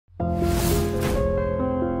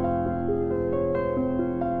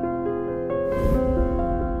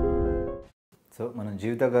So, మనం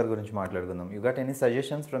జీవిత గారి గురించి మాట్లాడుకుందాం. You got any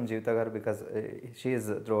suggestions from జీవిత గారు because she is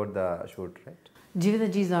throughout the shoot, right? Jivita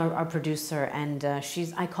G is our producer, and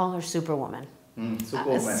I call her Superwoman.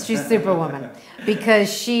 Superwoman. She's Superwoman because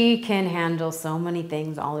she can handle so many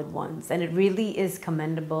things all at once, and it really is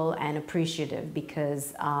commendable and appreciative because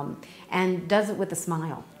and does it with a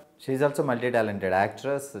smile. She is also multi-talented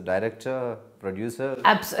actress, director, producer.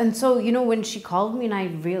 And so, you know, when she called me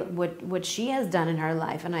and what she has done in her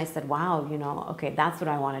life, and I said, wow, you know, okay, that's what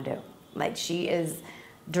I want to do. Like, she is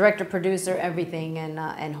director, producer, everything,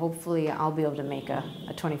 and hopefully I'll be able to make a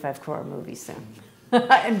 25 crore movie soon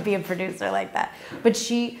and be a producer like that. But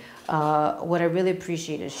she, what I really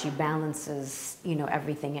appreciate is she balances, you know,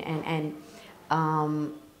 everything,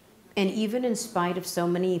 and even in spite of so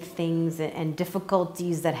many things and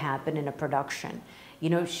difficulties that happen in a production, you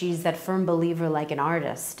know, she's that firm believer, like an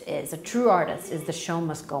artist is, a true artist is, the show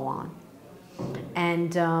must go on.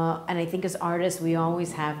 And I think as artists, we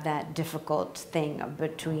always have that difficult thing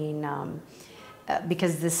between,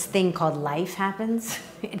 because this thing called life happens,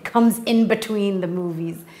 it comes in between the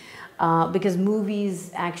movies. Because movies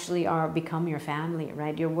actually become your family,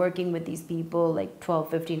 right? You're working with these people like 12,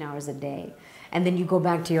 15 hours a day, and then you go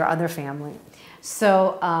back to your other family. So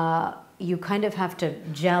you kind of have to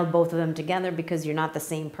gel both of them together because you're not the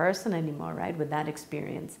same person anymore, right? With that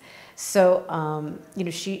experience. So, you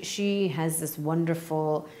know, she has this wonderful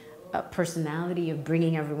personality of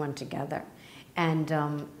bringing everyone together. And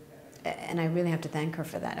I really have to thank her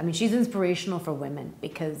for that. I mean, she's inspirational for women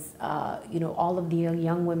because, you know, all of the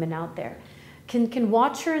young women out there can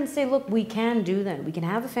watch her and say, look, we can do that. We can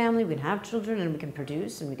have a family, we can have children, and we can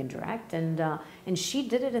produce, and we can direct. And she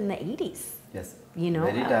did it in the 80s. Yes. You know,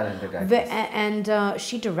 very talented actress. And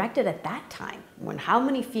she directed at that time when how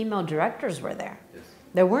many female directors were there? Yes.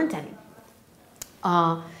 There weren't any.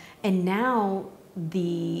 And now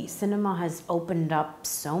the cinema has opened up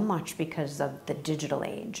so much because of the digital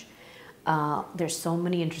age. There's so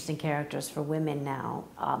many interesting characters for women now,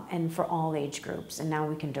 and for all age groups. And now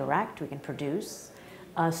we can direct, we can produce,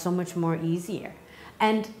 so much more easier.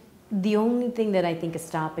 And the only thing that I think is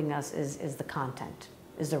stopping us is the content,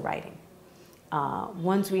 is the writing.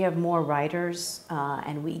 Once we have more writers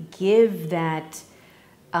and we give that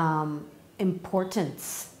importance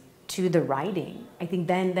to the writing, I think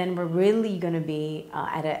then we're really going to be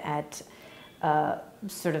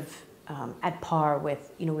sort of at par with,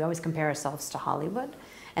 you know, we always compare ourselves to Hollywood.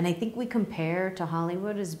 And I think we compare to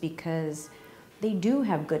Hollywood is because they do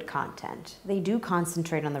have good content. They do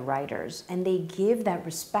concentrate on the writers and they give that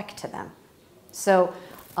respect to them. So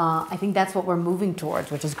I think that's what we're moving towards,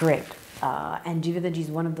 which is great. And Jivita Ji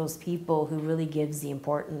is one of those people who really gives the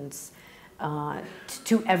importance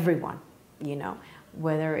to everyone, you know,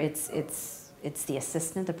 whether it's the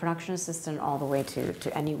assistant, the production assistant, all the way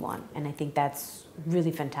to anyone. And I think that's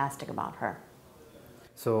really fantastic about her.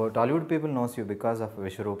 So, Tollywood people knows you because of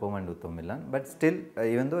Vishwaroopam and Kutumbam, but still,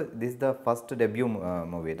 even though this is the first debut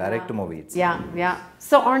movie, direct movie. It's Yeah.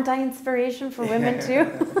 So aren't I inspiration for women too?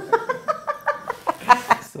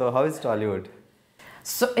 So, how is Tollywood?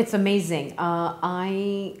 So it's amazing.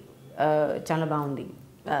 Chala baundi.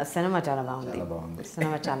 Cinema chala baundi.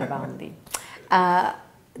 Cinema chala baundi.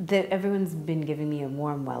 Everyone's been giving me a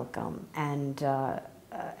warm welcome, and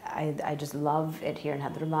I just love it here in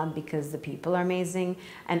Hyderabad because the people are amazing.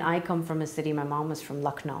 And I come from a city, my mom was from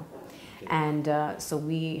Lucknow. And so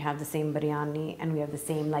we have the same biryani and we have the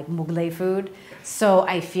same like Mughlai food. So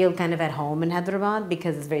I feel kind of at home in Hyderabad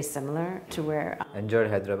because it's very similar to where... Enjoyed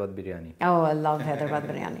Hyderabad biryani. Oh, I love Hyderabad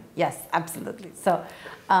biryani. Yes, absolutely. So,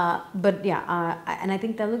 but yeah, and I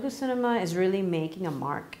think Telugu cinema is really making a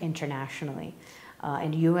mark internationally.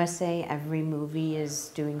 In USA, every movie is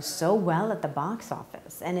doing so well at the box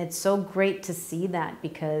office. And it's so great to see that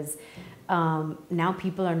because now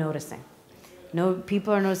people are noticing.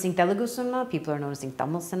 People are noticing Telugu cinema, people are noticing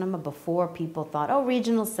Tamil cinema. Before, people thought, oh,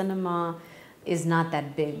 regional cinema is not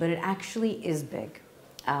that big, but it actually is big.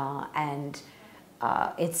 And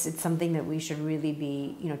it's something that we should really be,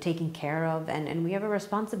 you know, taking care of, and we have a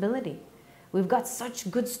responsibility. We've got such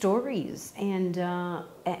good stories, and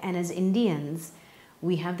as Indians,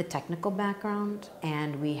 we have the technical background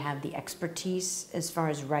and we have the expertise as far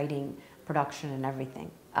as writing, production, and everything.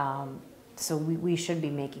 So we should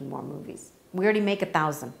be making more movies. We already make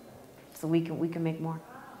 1,000, so we can make more.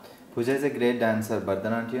 Pooja is a great dancer,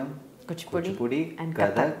 Bharatanatyam, Kuchipudi and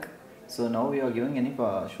Kadhak. So now you are giving any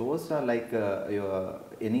shows or like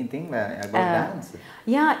anything about dance?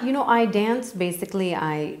 Yeah, you know, I dance basically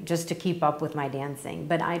just to keep up with my dancing,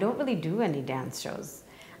 but I don't really do any dance shows.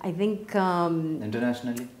 I think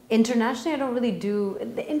internationally? Internationally, I don't really do.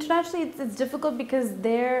 Internationally, it's difficult because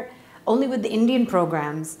Only with the Indian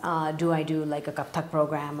programs do I do like a Kathak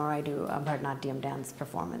program or I do a Bharatanatyam dance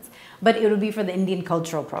performance. But it would be for the Indian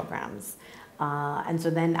cultural programs. And so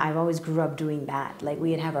then I've always grew up doing that. Like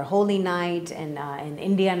we'd have our Holy Night and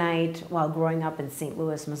India Night while growing up in St.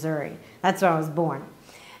 Louis, Missouri. That's where I was born.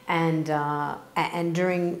 And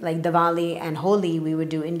during like Diwali and Holi, we would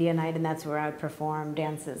do India Night, and that's where I would perform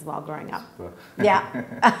dances while growing up. Yeah,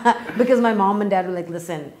 because my mom and dad were like,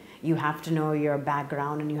 listen, you have to know your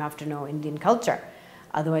background and you have to know Indian culture.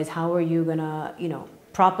 Otherwise, how are you gonna,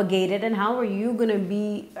 propagate it? And how are you gonna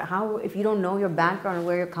be, if you don't know your background and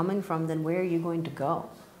where you're coming from, then where are you going to go?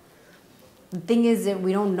 The thing is that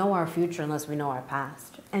we don't know our future unless we know our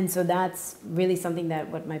past. And so that's really something that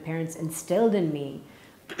what my parents instilled in me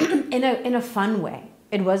in a fun way.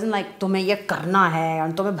 It wasn't like, तुम्हें ये करना है,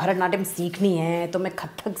 और तुम्हें भरतनाट्यम सीखनी है, तुम्हें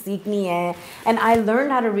कथक सीखनी है. And I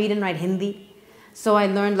learned how to read and write Hindi. So I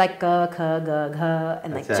learned like ka, kha, ga, gha,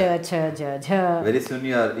 and like cha, cha, ja, ja. Very soon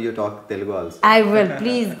you talk Telugu also. I will,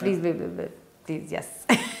 please, yes.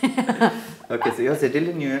 Okay, so you're settled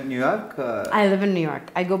in New York? I live in New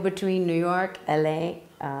York. I go between New York, LA,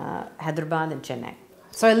 Hyderabad, and Chennai.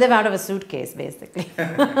 So I live out of a suitcase, basically.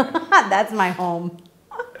 That's my home.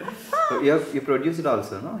 So you produced it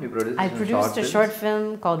also, no? I produced a short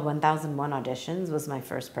film called 1001 Auditions, was my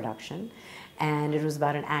first production. And it was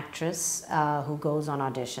about an actress who goes on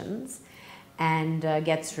auditions and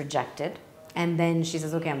gets rejected. And then she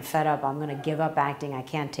says, okay, I'm fed up. I'm going to give up acting. I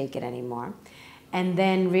can't take it anymore. And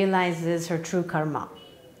then realizes her true karma,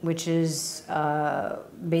 which is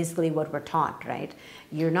basically what we're taught, right?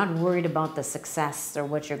 You're not worried about the success or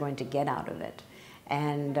what you're going to get out of it.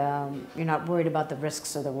 And you're not worried about the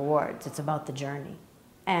risks or the rewards. It's about the journey.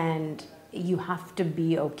 And you have to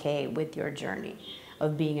be okay with your journey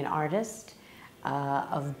of being an artist,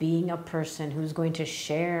 of being a person who's going to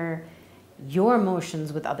share your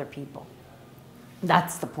emotions with other people.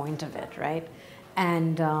 That's the point of it, right?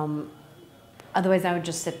 And otherwise I would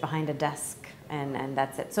just sit behind a desk and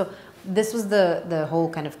that's it. So this was the whole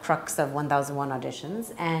kind of crux of 1001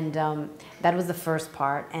 Auditions, and that was the first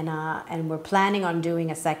part, and we're planning on doing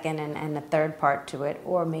a second and a third part to it,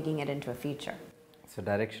 or making it into a feature. So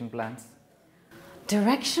direction plans?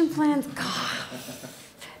 Direction plans? God.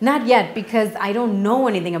 Not yet, because I don't know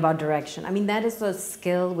anything about direction. I mean, that is a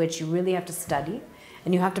skill which you really have to study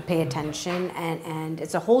and you have to pay attention, and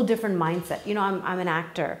it's a whole different mindset. I'm an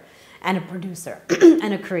actor and a producer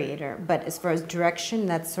and a creator, but as far as direction,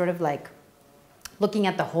 that's sort of like looking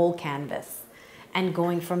at the whole canvas and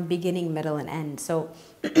going from beginning, middle, and end. So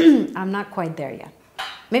I'm not quite there yet.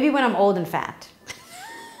 Maybe when I'm old and fat.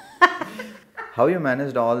 How you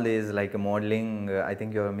managed all these, like modeling? I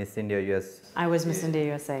think you're Miss India US. I was Miss India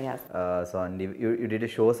USA, yes. So and you did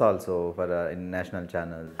shows also for in national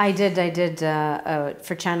channels. I did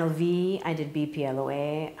for Channel V. I did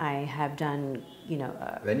BPLOA. I have done,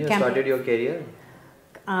 When you started your career?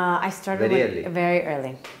 I started very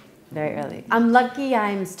early. I'm lucky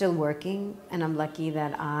I'm still working, and I'm lucky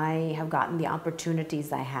that I have gotten the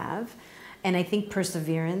opportunities I have. And I think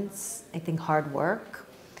perseverance, I think hard work,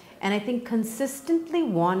 and I think consistently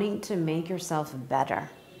wanting to make yourself better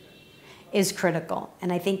is critical.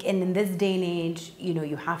 And I think in this day and age,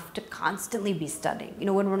 you have to constantly be studying.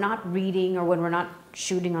 When we're not reading or when we're not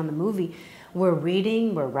shooting on the movie, we're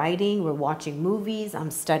reading, we're writing, we're watching movies,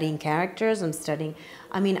 I'm studying characters,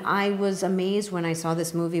 I was amazed when I saw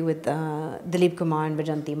this movie with Dilip Kumar and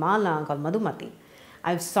Vijanti Mala called Madhumati.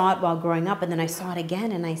 I saw it while growing up, and then I saw it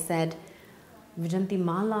again, and I said, Vijanti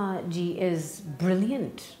Mala ji is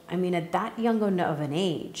brilliant. At that young of an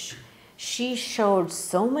age, she showed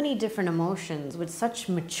so many different emotions with such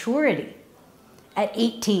maturity at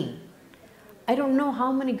 18. I don't know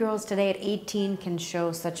how many girls today at 18 can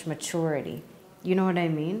show such maturity. You know what I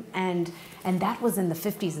mean? And that was in the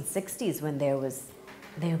 50s and 60s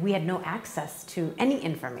when we had no access to any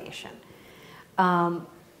information.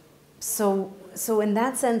 So in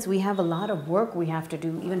that sense, we have a lot of work we have to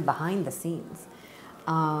do even behind the scenes.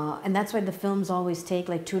 And that's why the films always take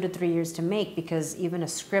like 2 to 3 years to make, because even a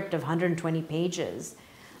script of 120 pages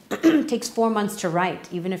takes 4 months to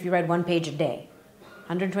write, even if you write 1 page a day.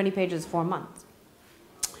 120 pages, 4 months.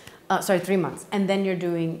 3 months. And then you're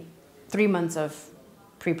doing 3 months of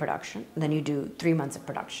pre-production, then you do 3 months of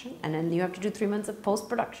production, and then you have to do 3 months of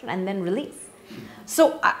post-production, and then release.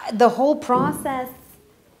 So the whole process,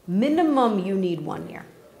 minimum you need 1 year.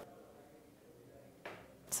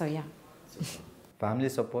 So yeah. Family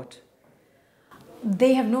support?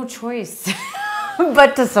 They have no choice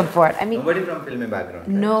but to support. Nobody from filmy background?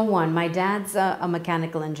 Right? No one. My dad's a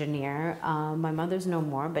mechanical engineer. My mother's no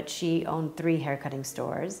more, but she owned 3 haircutting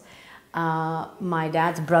stores. My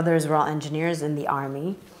dad's brothers were all engineers in the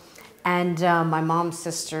army. And my mom's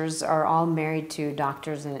sisters are all married to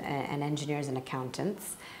doctors and engineers and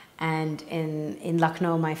accountants. And in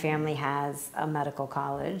Lucknow, my family has a medical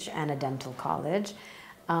college and a dental college.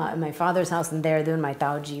 In my father's house in Dehradun, my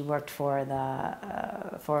Tauji worked for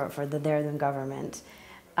the Dehradun government.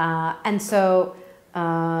 And so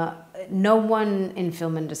no one in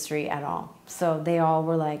film industry at all. So they all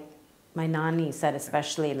were like, my nani said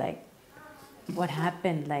especially, like, what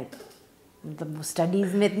happened? Like, the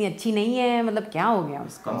studies में इतनी अच्छी नहीं है, मतलब क्या हो गया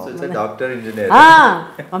उसको? So it's a doctor engineer.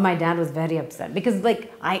 Well, my dad was very upset because like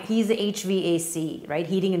he's HVAC, right?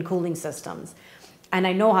 Heating and cooling systems. And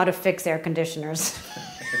I know how to fix air conditioners.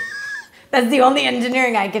 That's the only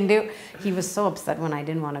engineering I can do. He was so upset when I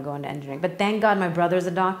didn't want to go into engineering. But thank God my brother's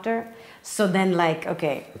a doctor. So then like,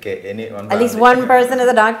 okay. At least one person is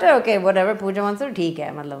a doctor. Okay, whatever Pooja wants to do, theek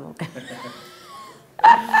hai, matlab, okay.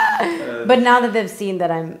 But now that they've seen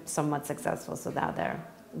that I'm somewhat successful, so now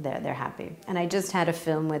they're happy. And I just had a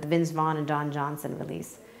film with Vince Vaughn and Don Johnson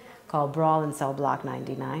release called Brawl in Cell Block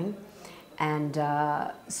 99. And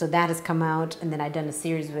so that has come out. And then I've done a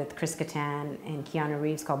series with Chris Kattan and Keanu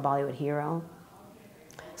Reeves called Bollywood Hero.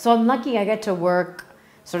 So I'm lucky I get to work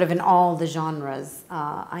sort of in all the genres.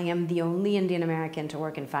 I am the only Indian American to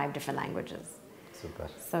work in 5 different languages. Super.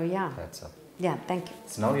 So yeah. That's all. Yeah, thank you.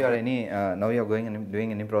 So now you're going and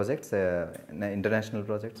doing any projects, international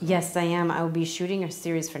projects? Yes, I am. I will be shooting a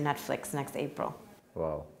series for Netflix next April.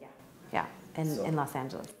 Wow. Yeah, in Los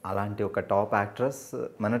Angeles. అలాంటి ఒక top actress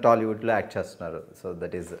మన టాలీవుడ్లో act చేస్తున్నారు. So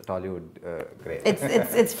that is Tollywood great.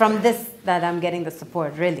 It's from this that I'm getting the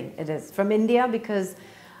support, really. It is. From India because,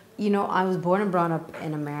 you know, I was born and brought up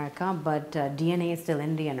in America, but DNA is still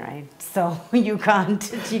Indian, right? So you can't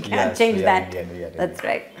change that. Indian. That's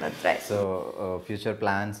right. So future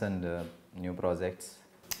plans and new projects.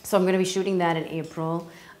 So I'm going to be shooting that in April.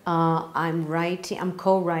 I'm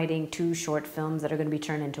co-writing 2 short films that are going to be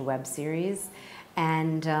turned into web series,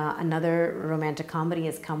 and another romantic comedy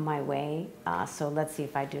has come my way. So let's see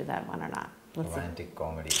if I do that one or not. Romantic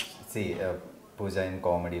comedy. See, Pooja in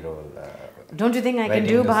comedy role. Don't you think I can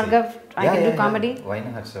do Bhargav? I can do comedy. Why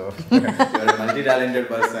not? So you're a multi-talented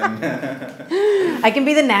person. I can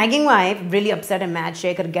be the nagging wife, really upset and mad,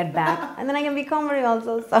 shake her, get back, and then I can be comedy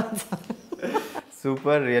also.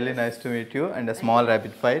 Super, really nice to meet you. And a small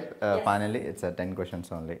rapid fire. Finally, it's 10 questions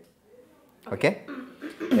only. Okay?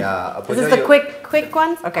 Yeah. Is this the quick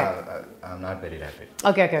ones? Okay. I'm not very rapid.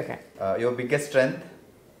 Okay. Your biggest strength?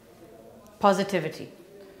 Positivity.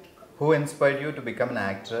 Who inspired you to become an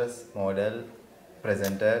actress, model,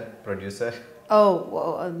 presenter, producer?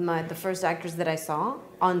 The first actress that I saw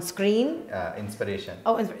on screen. Inspiration.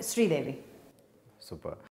 Sridevi.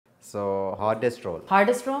 Super. So, hardest role?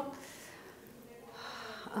 Hardest role?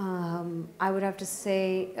 I would have to say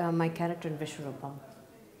my character in Vishwaroopam.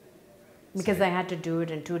 Because I had to do it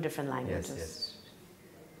in 2 different languages. Yes.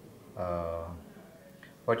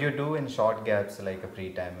 What you do in short gaps, like a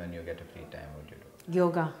free time, when you get a free time, what you do?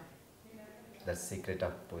 Yoga. That's secret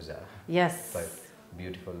of Pooja. Yes. But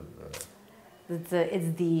beautiful. It's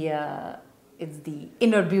the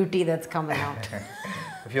inner beauty that's coming out.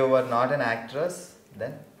 If you were not an actress,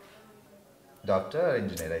 then doctor or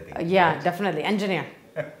engineer, I think. Yeah, right? Definitely engineer.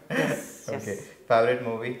 Yes. Okay. Favorite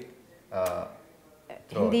movie?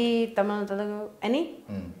 Hindi, Tamil, Telugu, any?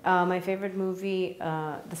 My favorite movie,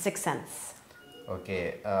 The Sixth Sense. Okay.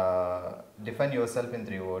 Define yourself in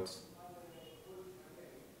 3 words.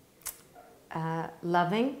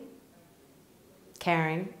 Loving,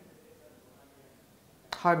 caring,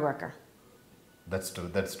 hard worker. That's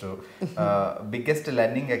true. Biggest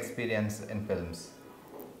learning experience in films?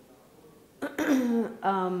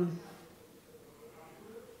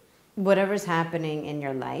 Whatever's happening in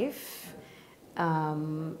your life,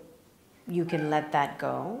 you can let that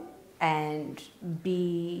go and be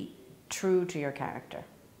true to your character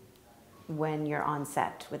when you're on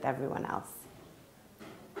set with everyone else.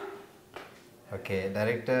 Okay,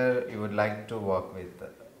 director you would like to work with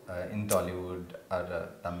in Tollywood or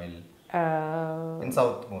Tamil? In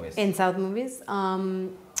South movies? In South movies?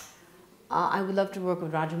 I would love to work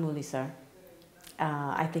with Rajamouli, sir.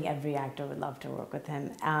 I think every actor would love to work with him.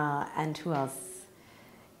 And who else?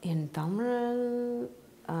 In Tamil,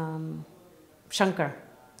 Shankar.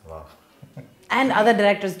 Wow. And other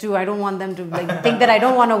directors too. I don't want them to think that I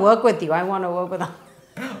don't want to work with you. I want to work with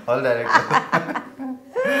all directors.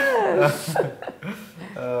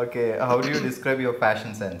 Okay, how do you describe your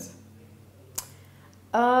fashion sense?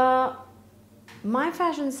 My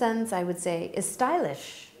fashion sense, I would say, is stylish.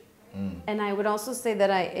 And I would also say that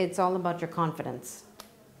it's all about your confidence.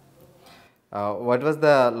 What was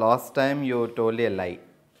the last time you told a lie?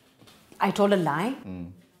 I told a lie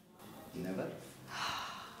Never.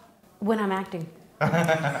 when I'm acting.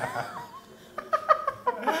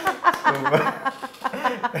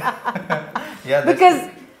 Yeah, Because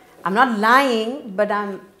I'm not lying, but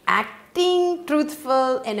I'm acting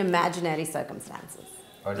truthful in imaginary circumstances.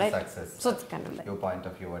 What is right? success? So it's kind of like Your point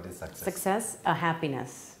of view, what is success? success,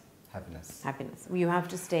 happiness. Happiness. Happiness. You have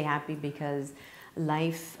to stay happy because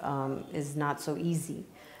life is not so easy.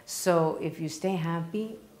 So if you stay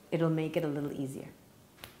happy, it'll make it a little easier.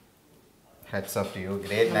 Hats off to you.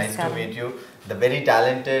 Great. Nice to Namaskaram. meet you. The very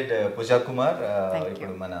talented Pooja Kumar. Thank you.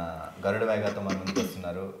 ఇప్పుడు మన గరుడ వేగతో మన ముందుకు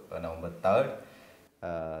వస్తున్నారు November 3rd.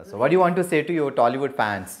 So what do you want to say to your Tollywood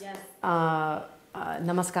fans?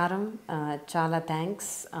 Namaskaram. Chala thanks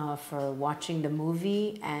for watching the movie,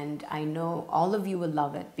 and I know all of you will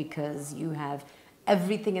love it because you have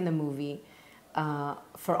everything in the movie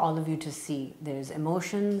for all of you to see. There's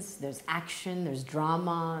emotions, there's action, there's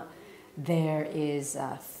drama, there is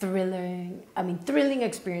thrilling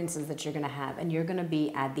experiences that you're going to have, and you're going to be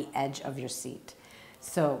at the edge of your seat.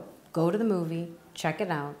 So go to the movie, check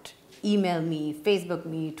it out. Email me, Facebook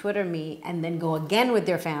me, Twitter me, and then go again with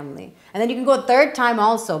your family. And then you can go a third time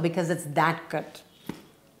also because it's that good.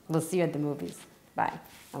 We'll see you at the movies. Bye.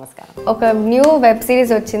 Namaskaram. ఒక new web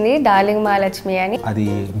series వచ్చింది darling Mahalakshmi అని. అది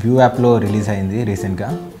view యాప్లో release అయింది రీసెంట్గా.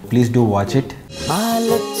 Please do watch it.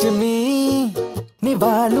 Mahalakshmi నీ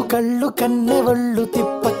వాళ్ళు కళ్ళు కన్నె ఒళ్ళు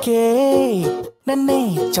తిప్పకే నన్నే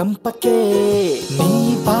చంపకే నీ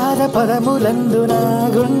పాద పదములందు నా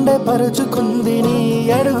గుండె పరుచుకుంది నీ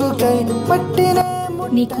అడుగుకై పట్టిన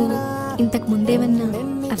నీకు ఇంతకు ముందేమన్నా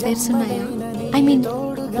అఫైర్స్ ఉన్నాయా? I mean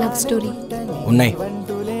love story. ఉన్నాయి,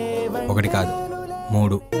 ఒకటి కాదు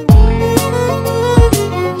 3.